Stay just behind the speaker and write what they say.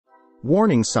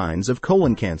Warning signs of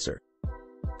colon cancer.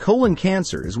 Colon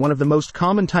cancer is one of the most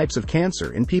common types of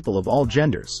cancer in people of all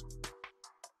genders.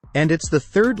 And it's the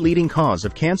third leading cause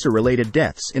of cancer-related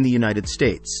deaths in the United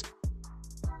States.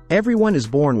 Everyone is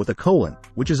born with a colon,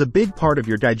 which is a big part of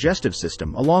your digestive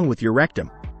system along with your rectum.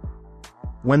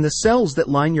 When the cells that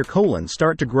line your colon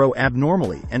start to grow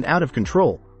abnormally and out of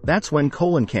control, that's when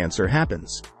colon cancer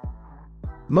happens.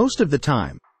 Most of the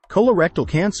time, colorectal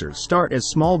cancers start as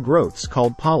small growths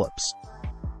called polyps.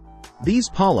 These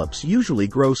polyps usually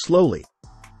grow slowly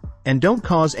and don't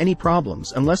cause any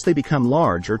problems unless they become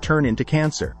large or turn into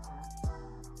cancer.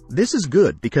 This is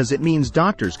good because it means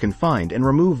doctors can find and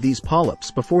remove these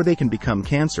polyps before they can become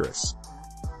cancerous.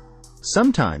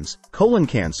 Sometimes, colon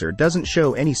cancer doesn't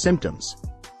show any symptoms.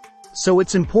 So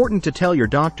it's important to tell your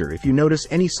doctor if you notice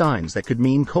any signs that could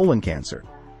mean colon cancer.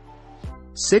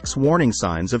 6 warning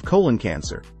signs of colon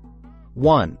cancer.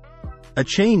 1. A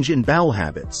change in bowel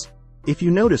habits. If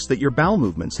you notice that your bowel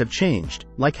movements have changed,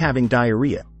 like having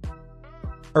diarrhea,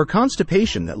 or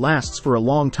constipation that lasts for a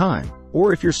long time,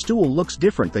 or if your stool looks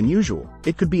different than usual,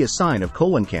 it could be a sign of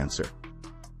colon cancer.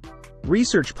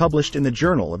 Research published in the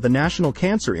Journal of the National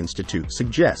Cancer Institute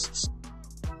suggests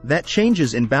that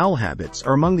changes in bowel habits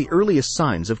are among the earliest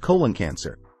signs of colon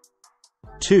cancer.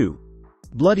 2.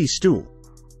 Bloody stool.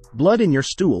 Blood in your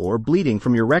stool or bleeding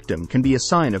from your rectum can be a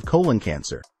sign of colon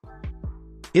cancer.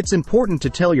 It's important to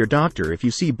tell your doctor if you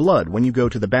see blood when you go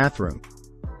to the bathroom.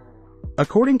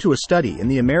 According to a study in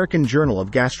the American Journal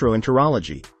of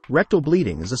Gastroenterology, rectal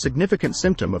bleeding is a significant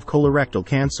symptom of colorectal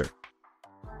cancer.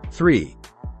 3.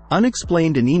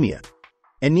 Unexplained anemia.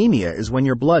 Anemia is when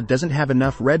your blood doesn't have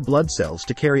enough red blood cells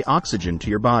to carry oxygen to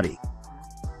your body.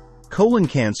 Colon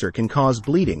cancer can cause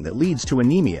bleeding that leads to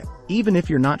anemia, even if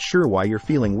you're not sure why you're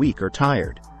feeling weak or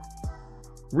tired.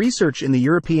 Research in the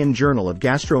European Journal of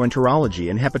Gastroenterology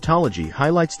and Hepatology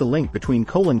highlights the link between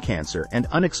colon cancer and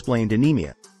unexplained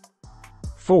anemia.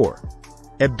 4.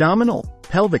 Abdominal,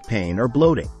 pelvic pain or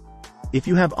bloating. If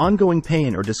you have ongoing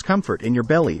pain or discomfort in your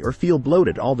belly or feel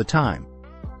bloated all the time,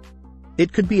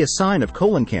 it could be a sign of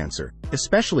colon cancer,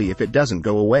 especially if it doesn't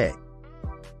go away.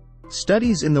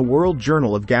 Studies in the World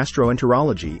Journal of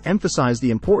Gastroenterology emphasize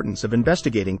the importance of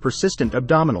investigating persistent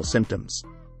abdominal symptoms.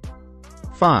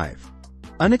 5.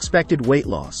 Unexpected weight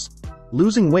loss.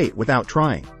 Losing weight without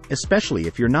trying, especially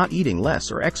if you're not eating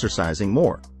less or exercising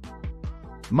more,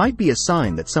 might be a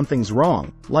sign that something's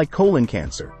wrong, like colon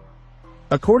cancer.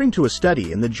 According to a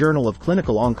study in the Journal of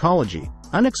Clinical Oncology,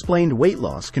 unexplained weight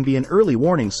loss can be an early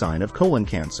warning sign of colon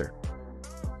cancer.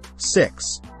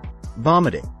 6.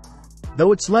 Vomiting.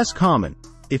 Though it's less common,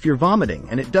 if you're vomiting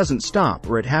and it doesn't stop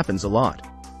or it happens a lot,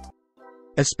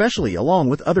 especially along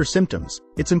with other symptoms,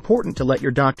 it's important to let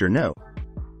your doctor know.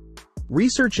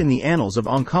 Research in the Annals of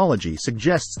Oncology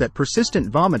suggests that persistent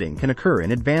vomiting can occur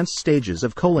in advanced stages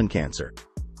of colon cancer.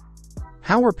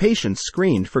 How are patients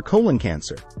screened for colon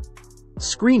cancer?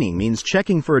 Screening means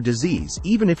checking for a disease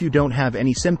even if you don't have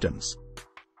any symptoms.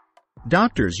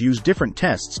 Doctors use different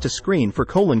tests to screen for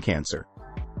colon cancer.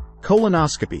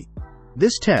 Colonoscopy.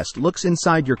 This test looks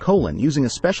inside your colon using a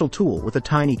special tool with a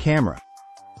tiny camera.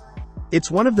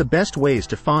 It's one of the best ways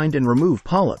to find and remove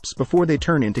polyps before they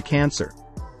turn into cancer.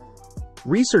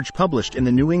 Research published in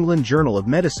the New England Journal of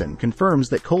Medicine confirms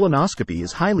that colonoscopy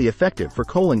is highly effective for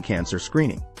colon cancer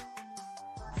screening.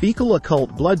 Fecal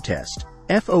occult blood test,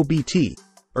 FOBT,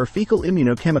 or fecal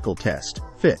immunochemical test,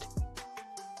 FIT.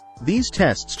 These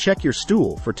tests check your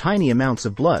stool for tiny amounts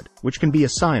of blood, which can be a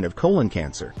sign of colon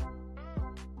cancer.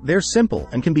 They're simple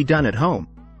and can be done at home.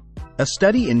 A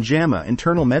study in JAMA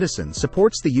Internal Medicine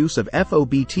supports the use of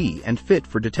FOBT and FIT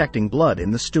for detecting blood in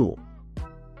the stool.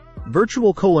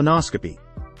 Virtual colonoscopy.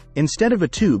 Instead of a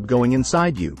tube going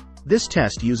inside you, this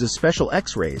test uses special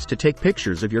X-rays to take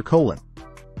pictures of your colon.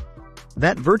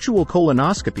 That virtual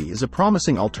colonoscopy is a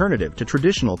promising alternative to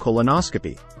traditional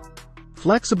colonoscopy.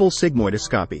 Flexible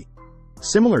sigmoidoscopy.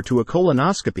 Similar to a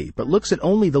colonoscopy but looks at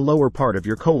only the lower part of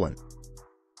your colon.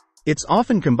 It's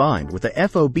often combined with a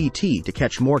FOBT to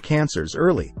catch more cancers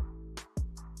early.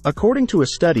 According to a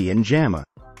study in JAMA,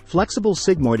 flexible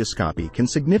sigmoidoscopy can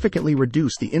significantly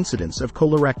reduce the incidence of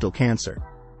colorectal cancer.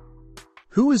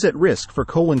 Who is at risk for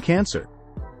colon cancer?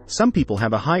 Some people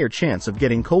have a higher chance of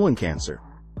getting colon cancer.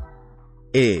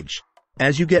 Age.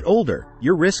 As you get older,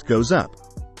 your risk goes up.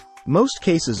 Most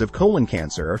cases of colon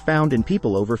cancer are found in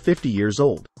people over 50 years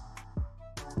old.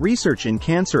 Research in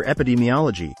cancer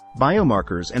epidemiology,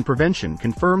 biomarkers and prevention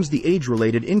confirms the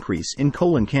age-related increase in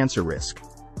colon cancer risk.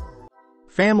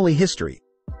 Family history.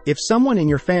 If someone in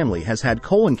your family has had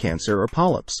colon cancer or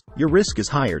polyps, your risk is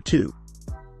higher too.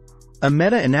 A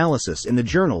meta-analysis in the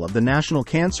Journal of the National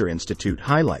Cancer Institute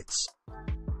highlights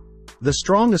the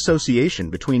strong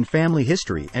association between family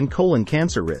history and colon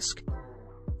cancer risk.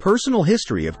 Personal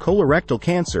history of colorectal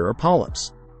cancer or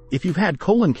polyps. If you've had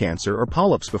colon cancer or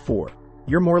polyps before,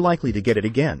 you're more likely to get it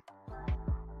again.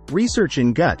 Research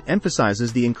in Gut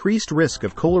emphasizes the increased risk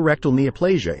of colorectal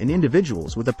neoplasia in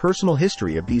individuals with a personal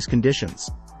history of these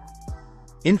conditions.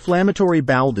 Inflammatory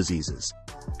bowel diseases.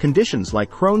 Conditions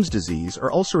like Crohn's disease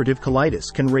or ulcerative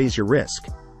colitis can raise your risk.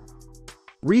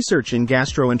 Research in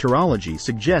gastroenterology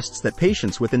suggests that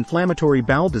patients with inflammatory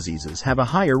bowel diseases have a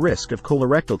higher risk of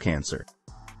colorectal cancer.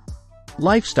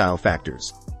 Lifestyle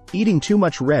factors. Eating too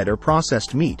much red or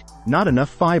processed meat, not enough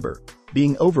fiber,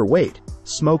 being overweight,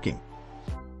 smoking,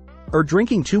 or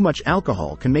drinking too much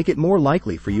alcohol can make it more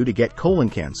likely for you to get colon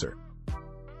cancer.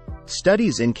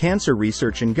 Studies in cancer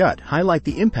research and gut highlight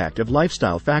the impact of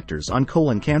lifestyle factors on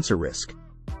colon cancer risk.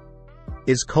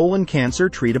 Is colon cancer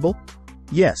treatable?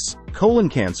 Yes, colon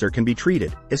cancer can be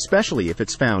treated, especially if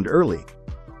it's found early.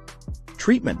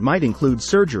 Treatment might include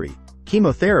surgery,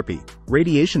 chemotherapy,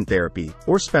 radiation therapy,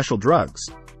 or special drugs.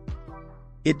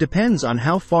 It depends on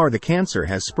how far the cancer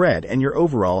has spread and your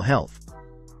overall health.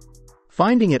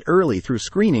 Finding it early through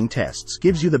screening tests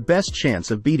gives you the best chance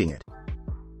of beating it.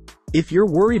 If you're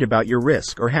worried about your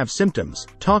risk or have symptoms,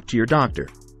 talk to your doctor.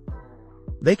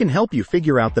 They can help you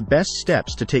figure out the best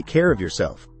steps to take care of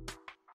yourself.